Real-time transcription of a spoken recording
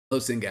Hello,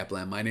 SYNGAP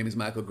Land. My name is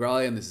Michael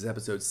Grawley, and this is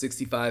episode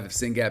 65 of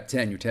SYNGAP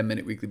 10, your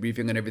 10-minute weekly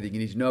briefing on everything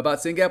you need to know about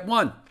SYNGAP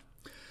 1.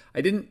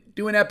 I didn't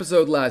do an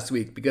episode last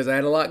week because I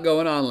had a lot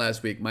going on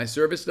last week. My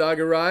service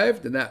dog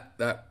arrived, and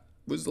that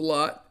was a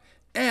lot.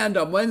 And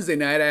on Wednesday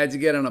night, I had to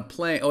get on a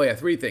plane. Oh yeah,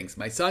 three things.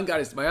 My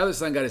other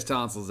son got his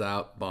tonsils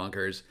out,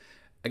 bonkers.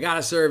 I got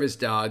a service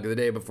dog the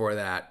day before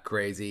that,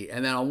 crazy.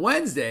 And then on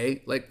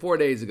Wednesday, like 4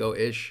 days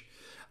ago-ish,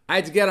 I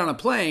had to get on a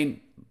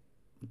plane,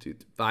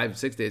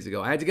 6 days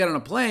ago, I had to get on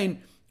a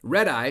plane,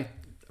 red eye.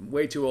 I'm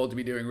way too old to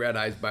be doing red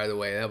eyes, by the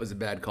way. That was a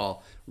bad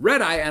call.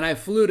 Red eye, and I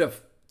flew to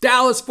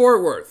Dallas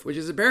Fort Worth, which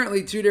is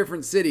apparently two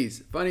different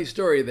cities. Funny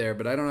story there,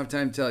 but I don't have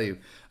time to tell you.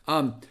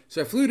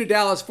 So I flew to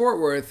Dallas Fort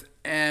Worth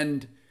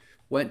and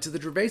went to the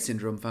Dravet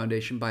Syndrome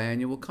Foundation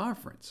biannual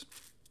conference.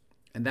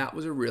 And that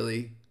was a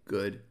really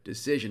good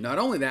decision. Not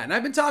only that, and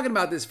I've been talking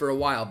about this for a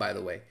while, by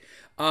the way.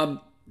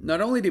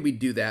 Not only did we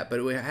do that,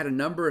 but we had a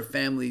number of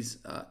families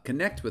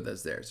connect with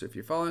us there. So if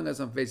you're following us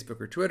on Facebook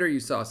or Twitter,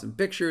 you saw some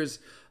pictures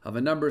of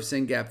a number of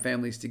SYNGAP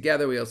families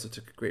together. We also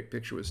took a great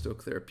picture with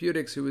Stoke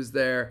Therapeutics, who was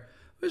there.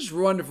 It was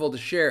wonderful to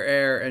share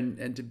air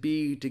and to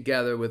be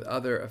together with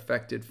other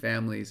affected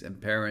families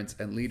and parents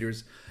and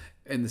leaders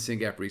in the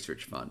SYNGAP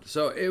Research Fund.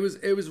 So it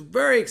was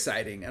very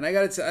exciting. And I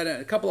got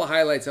a couple of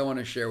highlights I want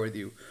to share with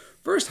you.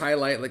 First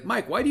highlight, like,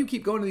 Mike, why do you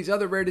keep going to these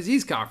other rare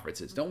disease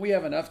conferences? Don't we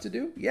have enough to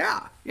do?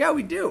 Yeah,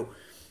 we do.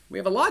 We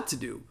have a lot to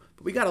do,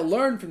 but we got to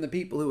learn from the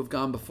people who have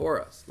gone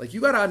before us. Like,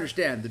 you got to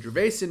understand, the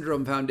Dravet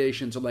Syndrome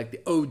Foundations are like the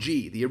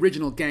OG, the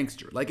original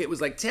gangster. Like, it was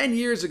like 10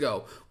 years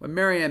ago when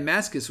Marianne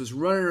Maskis was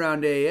running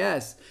around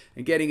AAS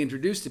and getting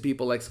introduced to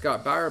people like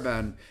Scott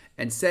Baraban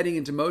and setting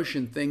into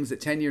motion things that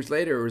 10 years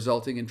later are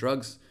resulting in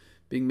drugs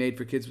being made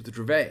for kids with the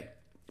Dravet.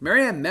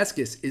 Marianne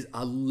Maskis is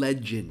a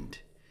legend,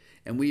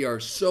 and we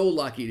are so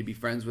lucky to be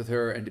friends with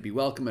her and to be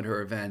welcome at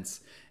her events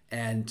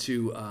and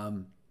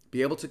to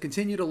be able to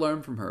continue to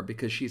learn from her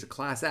because she's a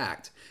class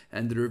act.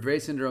 And the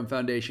Dravet Syndrome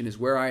Foundation is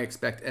where I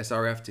expect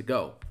SRF to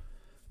go.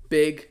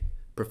 Big,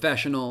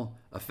 professional,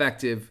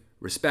 effective,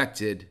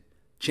 respected,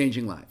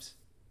 changing lives.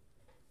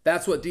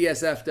 That's what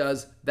DSF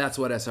does. That's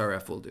what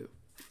SRF will do.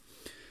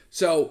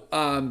 So,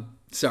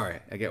 sorry,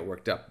 I get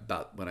worked up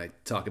about when I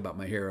talk about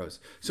my heroes.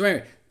 So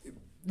anyway,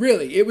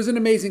 really, it was an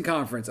amazing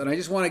conference, and I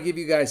just want to give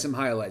you guys some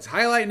highlights.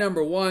 Highlight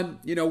number one,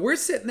 we're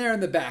sitting there in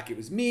the back. It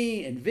was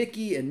me and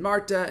Vicky and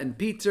Marta and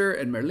Peter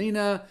and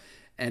Merlina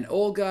and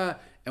Olga,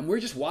 and we're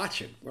just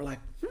watching. We're like,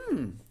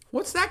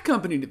 what's that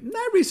company do?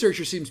 That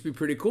researcher seems to be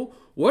pretty cool.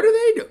 What do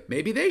they do?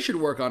 Maybe they should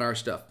work on our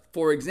stuff.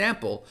 For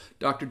example,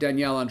 Dr.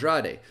 Danielle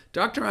Andrade.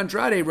 Dr.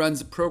 Andrade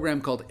runs a program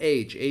called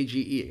AGE,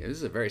 A-G-E. This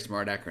is a very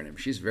smart acronym.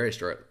 She's a very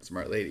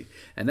smart lady.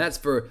 And that's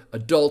for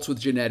adults with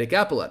genetic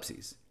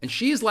epilepsies. And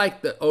she's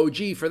like the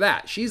OG for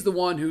that. She's the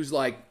one who's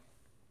like,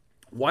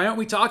 why aren't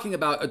we talking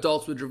about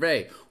adults with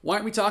Dravet? Why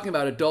aren't we talking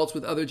about adults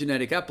with other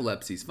genetic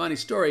epilepsies? Funny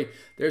story,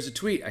 there's a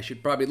tweet. I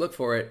should probably look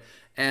for it.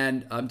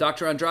 And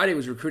Dr. Andrade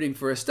was recruiting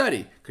for a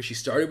study because she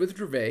started with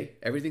Dravet.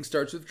 Everything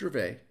starts with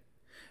Dravet.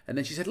 And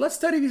then she said, let's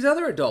study these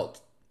other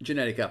adult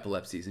genetic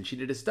epilepsies. And she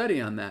did a study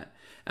on that.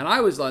 And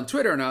I was on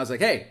Twitter and I was like,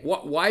 hey,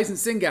 why isn't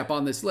SYNGAP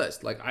on this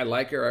list? Like, I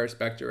like her, I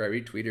respect her, I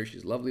retweet her.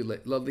 She's a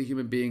lovely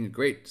human being, a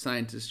great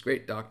scientist,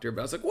 great doctor.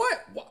 But I was like,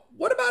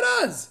 what about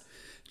us?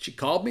 She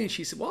called me and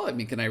she said, well,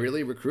 can I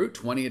really recruit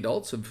 20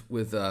 adults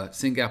with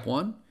SYNGAP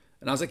 1?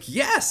 And I was like,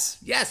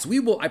 yes, we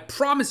will. I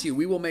promise you,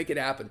 we will make it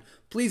happen.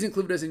 Please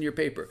include us in your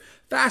paper.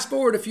 Fast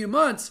forward a few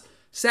months.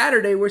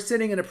 Saturday, we're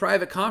sitting in a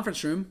private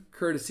conference room,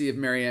 courtesy of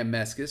Marianne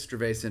Maskis,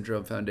 Dravet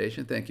Syndrome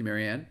Foundation. Thank you,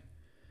 Marianne.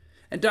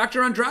 And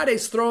Dr.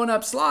 Andrade's throwing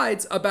up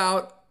slides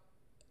about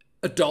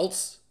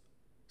adult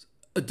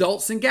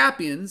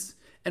Syngapians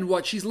and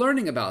what she's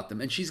learning about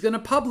them. And she's going to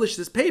publish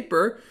this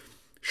paper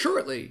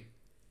shortly.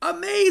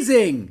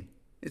 Amazing.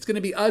 It's going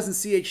to be us and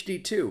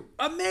CHD2.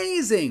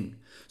 Amazing.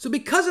 So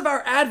because of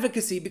our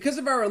advocacy, because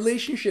of our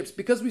relationships,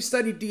 because we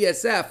studied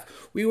DSF,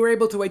 we were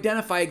able to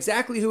identify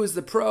exactly who is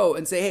the pro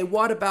and say, hey,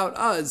 what about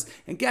us?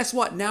 And guess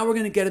what? Now we're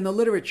going to get in the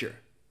literature.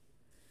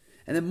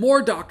 And then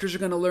more doctors are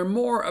going to learn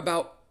more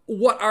about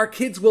what our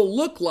kids will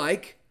look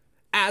like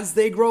as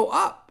they grow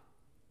up.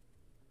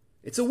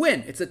 It's a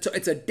win. It's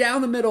a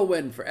down the middle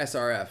win for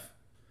SRF.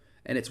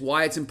 And it's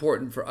why it's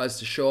important for us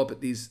to show up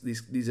at these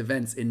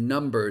events in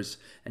numbers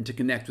and to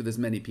connect with as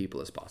many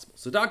people as possible.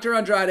 So Dr.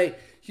 Andrade,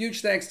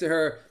 huge thanks to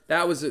her.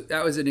 That was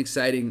an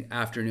exciting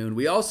afternoon.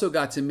 We also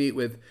got to meet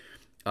with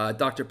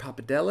Dr.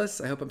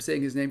 Papadelis, I hope I'm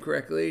saying his name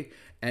correctly,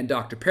 and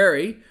Dr.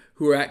 Perry,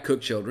 who are at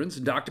Cook Children's.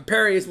 And Dr.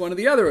 Perry is one of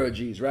the other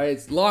OGs, right?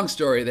 It's a long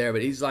story there,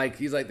 but he's like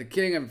the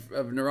king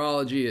of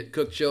neurology at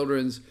Cook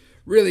Children's.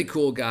 Really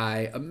cool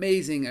guy,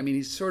 amazing. I mean,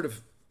 he's sort of,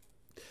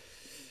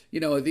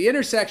 the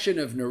intersection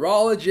of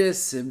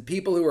neurologists and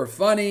people who are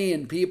funny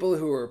and people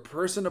who are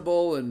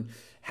personable and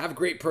have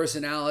great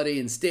personality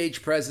and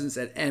stage presence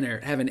and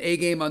have an A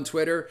game on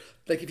Twitter.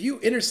 Like, if you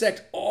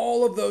intersect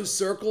all of those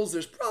circles,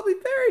 there's probably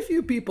very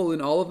few people in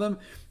all of them.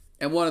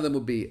 And one of them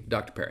will be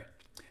Dr. Perry.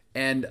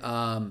 And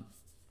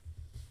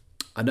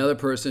Another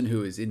person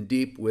who is in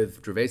deep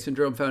with Dravet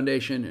Syndrome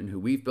Foundation and who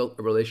we've built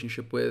a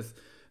relationship with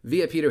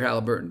via Peter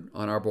Halliburton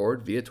on our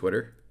board, via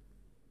Twitter.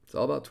 It's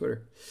all about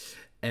Twitter.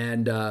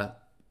 And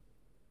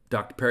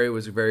Dr. Perry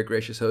was a very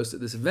gracious host at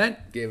this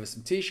event, gave us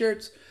some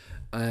t-shirts,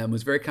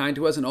 was very kind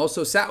to us, and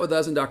also sat with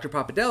us and Dr.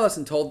 Papadelis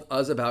and told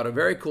us about a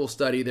very cool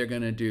study they're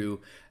going to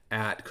do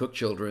at Cook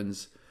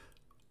Children's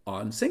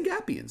on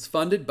Syngapians,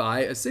 funded by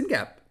a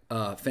Syngap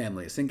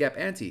family, a Syngap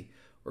auntie,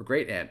 or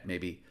great aunt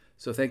maybe.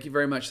 So thank you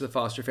very much to the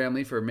Foster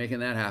family for making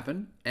that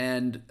happen.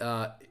 And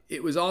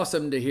it was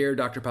awesome to hear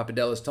Dr.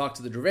 Papadelis talk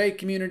to the Dravet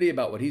community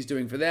about what he's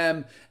doing for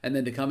them, and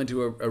then to come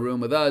into a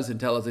room with us and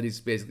tell us that he's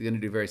basically going to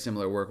do very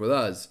similar work with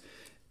us.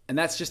 And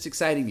that's just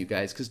exciting, you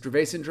guys, because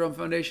Dravet Syndrome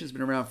Foundation has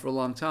been around for a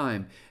long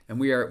time, and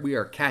we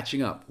are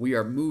catching up. We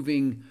are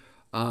moving.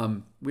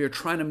 We are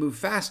trying to move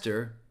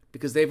faster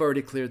because they've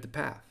already cleared the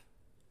path.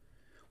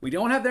 We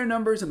don't have their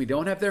numbers and we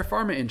don't have their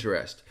pharma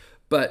interest,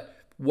 but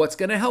what's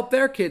going to help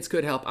their kids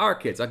could help our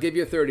kids. I'll give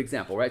you a third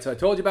example, right? So I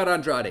told you about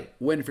Andrade,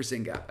 win for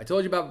Syngap. I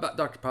told you about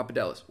Dr.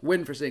 Papadelis,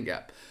 win for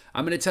Syngap.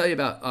 I'm going to tell you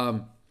about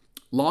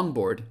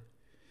Longboard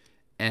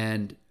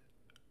and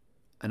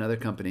another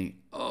company.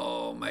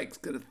 Oh, Mike's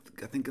going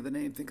to think of the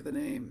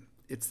name.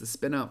 It's the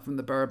spin out from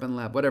the Barbon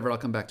Lab. Whatever, I'll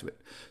come back to it.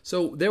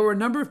 So there were a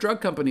number of drug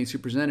companies who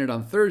presented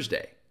on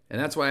Thursday, and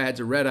that's why I had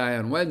to red eye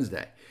on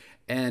Wednesday.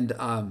 And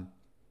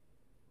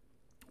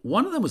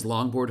one of them was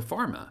Longboard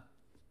Pharma.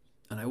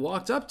 And I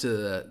walked up to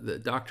the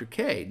Dr.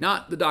 K,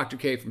 not the Dr.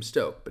 K from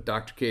Stoke, but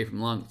Dr. K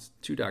from Long,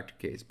 two Dr.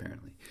 Ks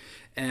apparently.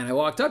 And I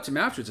walked up to him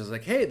afterwards. I was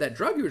like, hey, that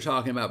drug you were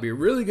talking about would be a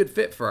really good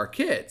fit for our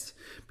kids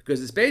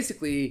because it's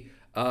basically,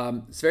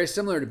 it's very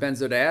similar to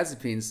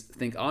benzodiazepines,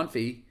 think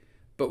Onfi,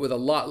 but with a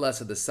lot less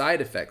of the side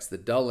effects, the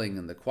dulling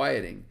and the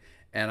quieting.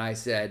 And I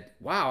said,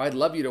 wow, I'd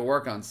love you to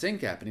work on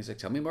Syngap. And he's like,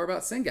 tell me more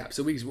about Syngap.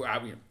 So we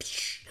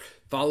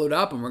followed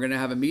up, and we're going to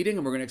have a meeting,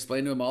 and we're going to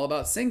explain to him all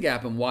about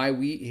Syngap and why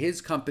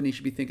his company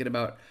should be thinking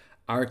about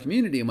our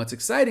community. And what's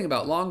exciting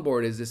about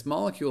Longboard is this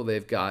molecule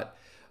they've got.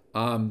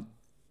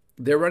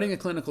 They're running a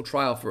clinical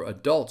trial for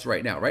adults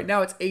right now. Right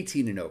now it's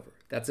 18 and over.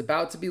 That's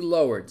about to be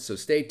lowered, so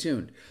stay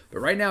tuned. But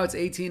right now it's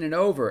 18 and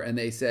over, and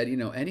they said,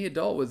 any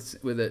adult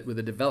with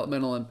a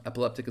developmental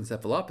epileptic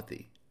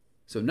encephalopathy,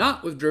 so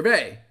not with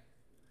Dravet,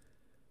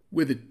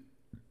 with a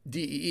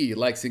DEE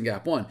like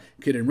Syngap 1,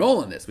 could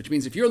enroll in this, which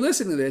means if you're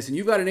listening to this and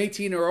you've got an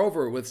 18 or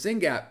over with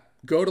Syngap,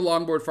 go to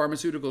Longboard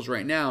Pharmaceuticals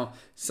right now,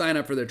 sign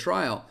up for their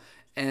trial,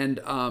 and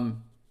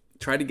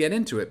try to get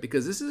into it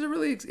because this is a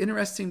really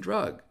interesting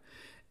drug.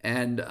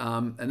 And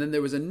then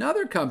there was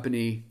another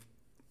company,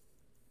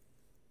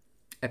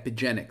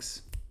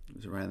 Epigenics. It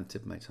was around the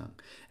tip of my tongue.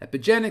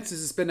 Epigenics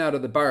is a spin out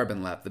of the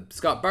Barbon Lab.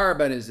 Scott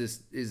Barbon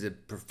is a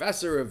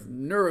professor of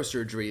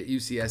neurosurgery at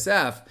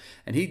UCSF,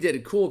 and he did a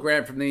cool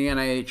grant from the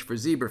NIH for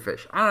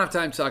zebrafish. I don't have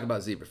time to talk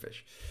about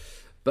zebrafish,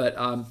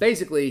 but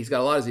basically he's got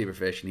a lot of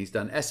zebrafish, and he's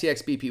done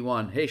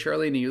STXBP1. Hey,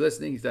 Charlene, are you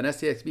listening? He's done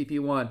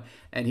STXBP1,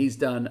 and he's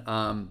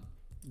done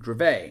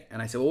Dravet.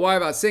 And I said, well, why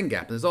about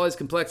Syngap? And there's all these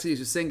complexities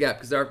with Syngap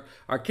because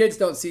our kids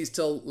don't seize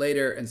till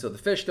later, and so the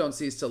fish don't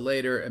seize till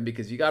later, and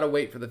because you got to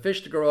wait for the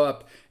fish to grow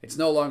up, it's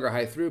no longer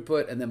high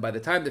throughput, and then by the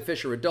time the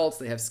fish are adults,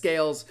 they have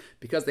scales.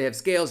 Because they have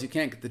scales, you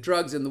can't get the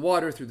drugs in the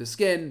water through the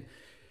skin.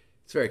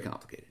 It's very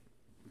complicated.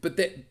 But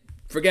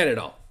forget it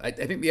all. I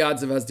think the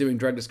odds of us doing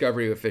drug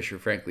discovery with fish are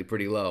frankly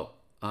pretty low.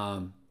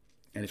 And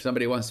if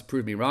somebody wants to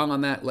prove me wrong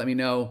on that, let me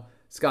know.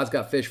 Scott's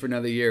got fish for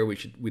another year.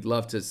 We'd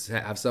love to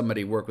have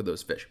somebody work with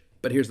those fish.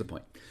 But here's the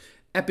point.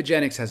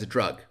 Epigenics has a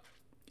drug.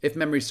 If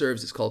memory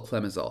serves, it's called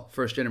Clemizole.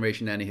 First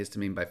generation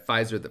antihistamine by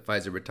Pfizer that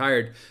Pfizer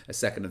retired. A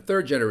second and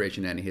third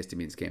generation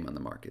antihistamines came on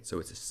the market. So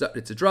it's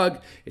a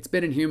drug. It's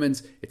been in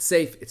humans. It's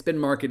safe. It's been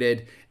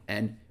marketed.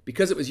 And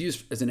because it was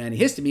used as an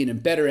antihistamine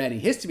and better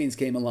antihistamines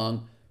came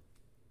along,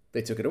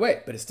 they took it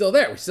away. But it's still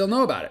there. We still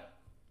know about it.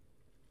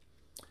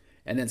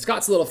 And then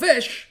Scott's little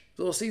fish,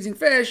 little seizing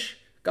fish,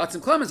 got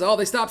some Clemizole.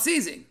 They stopped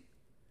seizing.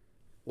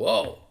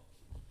 Whoa.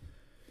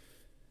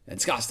 And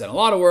Scott's done a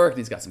lot of work, and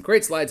he's got some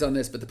great slides on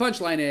this, but the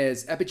punchline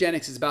is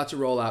Epigenics is about to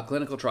roll out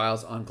clinical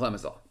trials on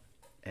Clemizole.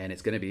 And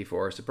it's going to be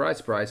for, surprise,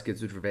 surprise,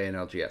 kids with Dravet and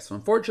LGS. So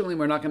unfortunately,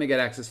 we're not going to get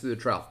access to the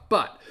trial.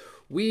 But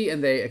we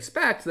and they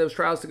expect those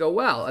trials to go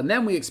well. And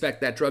then we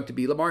expect that drug to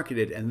be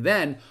marketed. And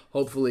then,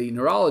 hopefully,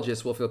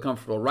 neurologists will feel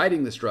comfortable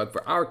writing this drug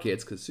for our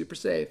kids, because it's super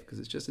safe, because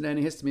it's just an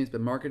antihistamine. It's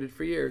been marketed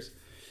for years.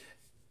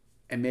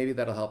 And maybe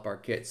that'll help our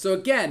kids. So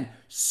again,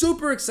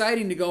 super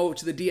exciting to go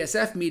to the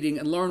DSF meeting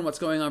and learn what's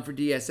going on for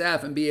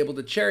DSF and be able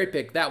to cherry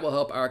pick. That will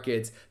help our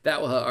kids.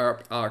 That will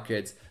help our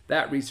kids.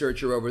 That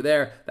researcher over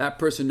there, that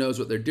person knows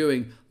what they're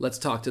doing. Let's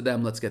talk to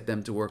them. Let's get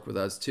them to work with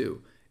us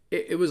too.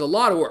 It was a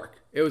lot of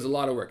work. It was a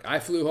lot of work. I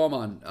flew home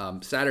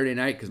on Saturday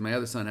night because my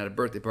other son had a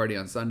birthday party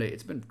on Sunday.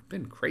 It's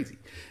been crazy.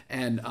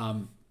 And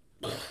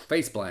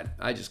face plant.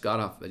 I just got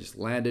off. I just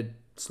landed,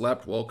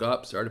 slept, woke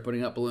up, started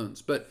putting up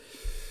balloons. But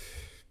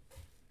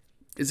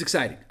it's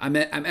exciting. I'm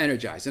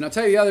energized. And I'll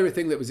tell you the other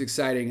thing that was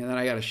exciting, and then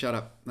I got to shut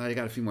up. I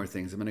got a few more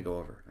things I'm going to go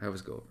over. I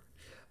always go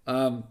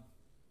over.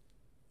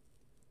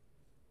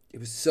 It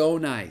was so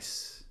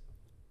nice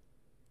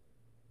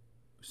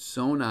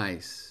so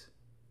nice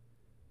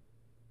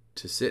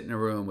to sit in a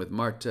room with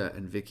Marta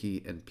and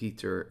Vicky and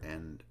Peter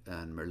and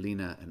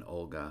Merlina and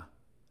Olga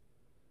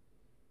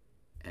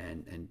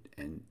and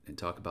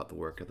talk about the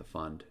work of the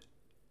fund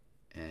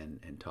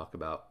and talk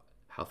about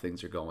how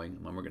things are going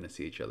and when we're going to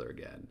see each other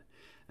again.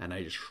 And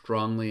I just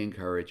strongly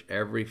encourage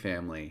every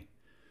family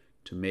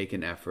to make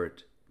an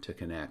effort to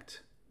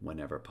connect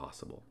whenever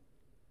possible.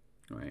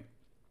 All right.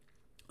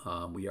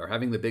 We are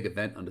having the big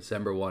event on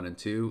December 1 and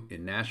 2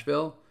 in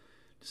Nashville.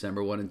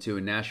 December 1 and 2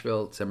 in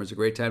Nashville. December's a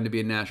great time to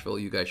be in Nashville.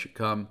 You guys should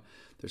come.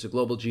 There's a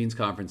Global Genes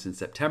Conference in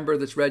September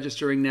that's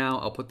registering now.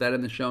 I'll put that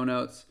in the show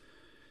notes.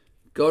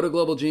 Go to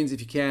Global Genes if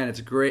you can. It's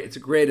a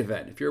great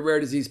event. If you're a rare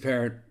disease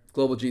parent,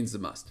 Global Genes is a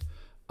must.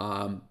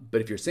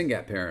 But if you're a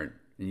SYNGAP parent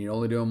and you're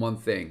only doing one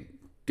thing,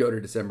 go to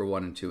December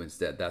 1 and 2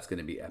 instead. That's going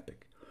to be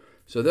epic.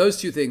 So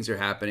those two things are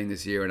happening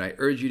this year, and I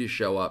urge you to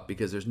show up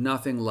because there's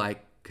nothing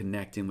like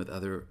connecting with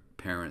other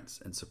parents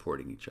and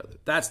supporting each other.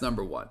 That's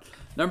number one.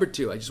 Number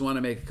two, I just want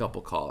to make a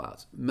couple call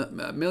outs.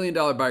 $1 million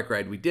bike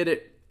ride. We did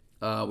it.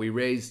 We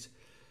raised,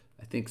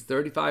 I think,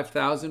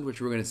 $35,000,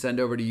 which we're going to send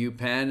over to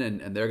UPenn,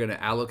 and they're going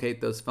to allocate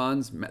those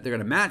funds. They're going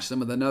to match them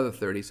with another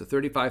 30, so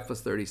 35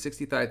 plus 30,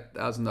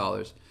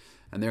 $65,000,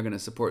 and they're going to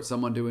support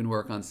someone doing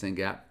work on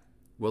SYNGAP.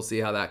 We'll see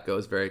how that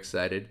goes. Very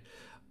excited.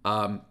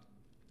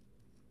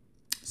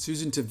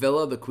 Susan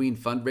Tavilla, the Queen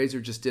fundraiser,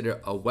 just did a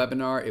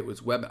webinar. It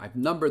was I've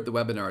numbered the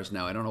webinars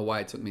now. I don't know why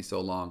it took me so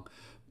long,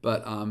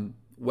 but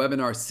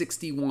webinar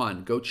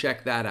 61. Go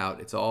check that out.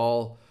 It's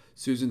all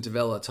Susan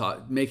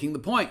Tavilla making the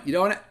point. You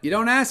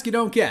don't ask, you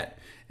don't get.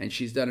 And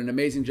she's done an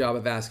amazing job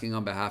of asking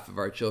on behalf of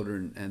our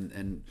children.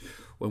 And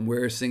when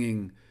we're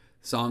singing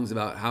songs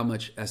about how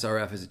much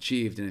SRF has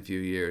achieved in a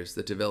few years,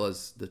 the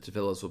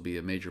Tavillas will be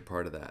a major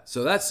part of that.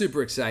 So that's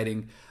super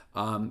exciting.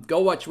 Go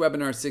watch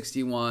webinar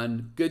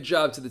 61. Good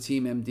job to the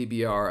team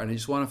MDBR. And I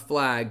just want to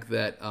flag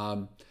that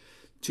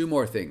two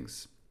more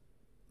things.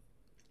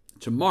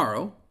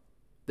 Tomorrow,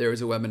 there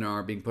is a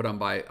webinar being put on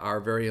by our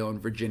very own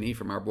Virginie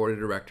from our board of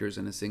directors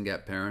and a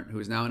SYNGAP parent who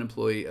is now an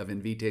employee of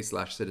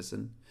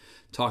Invitae/Citizen,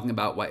 talking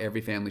about why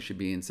every family should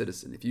be in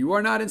Citizen. If you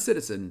are not in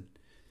Citizen,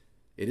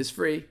 it is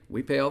free.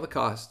 We pay all the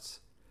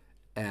costs.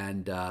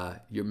 And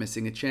you're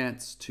missing a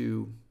chance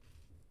to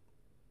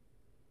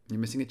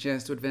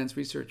advance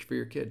research for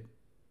your kid.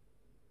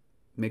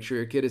 Make sure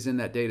your kid is in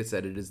that data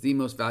set. It is the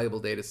most valuable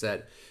data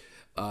set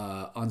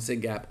on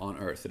SYNGAP on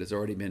Earth. It has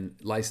already been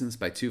licensed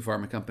by 2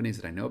 pharma companies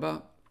that I know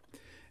about.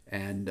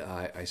 And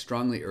I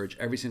strongly urge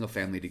every single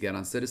family to get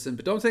on Citizen.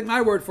 But don't take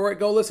my word for it.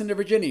 Go listen to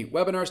Virginie.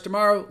 Webinars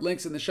tomorrow.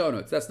 Links in the show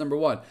notes. That's number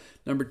one.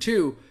 Number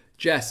two,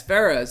 Jess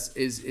Ferris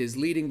is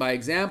leading by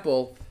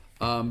example.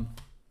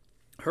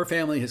 Her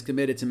family has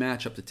committed to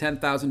match up to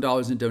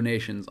 $10,000 in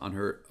donations on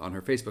her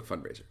Facebook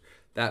fundraiser.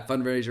 That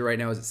fundraiser right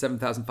now is at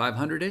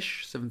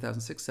 $7,500-ish,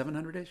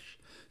 $7,600-700-ish.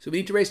 So we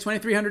need to raise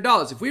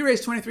 $2,300. If we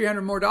raise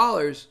 $2,300 more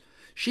dollars,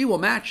 she will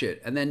match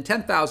it, and then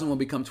 $10,000 will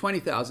become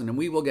 $20,000, and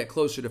we will get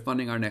closer to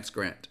funding our next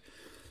grant.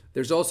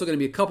 There's also going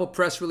to be a couple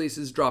press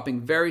releases dropping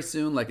very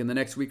soon, like in the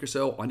next week or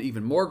so, on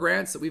even more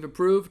grants that we've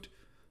approved.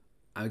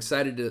 I'm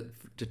excited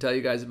to tell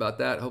you guys about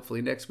that.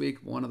 Hopefully next week,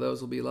 one of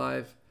those will be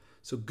live.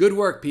 So good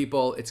work,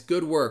 people. It's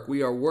good work.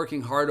 We are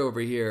working hard over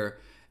here.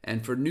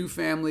 And for new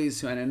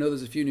families, and I know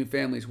there's a few new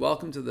families,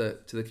 welcome to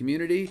the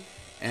community.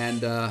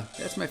 And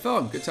that's my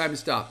phone. Good time to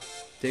stop.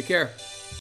 Take care.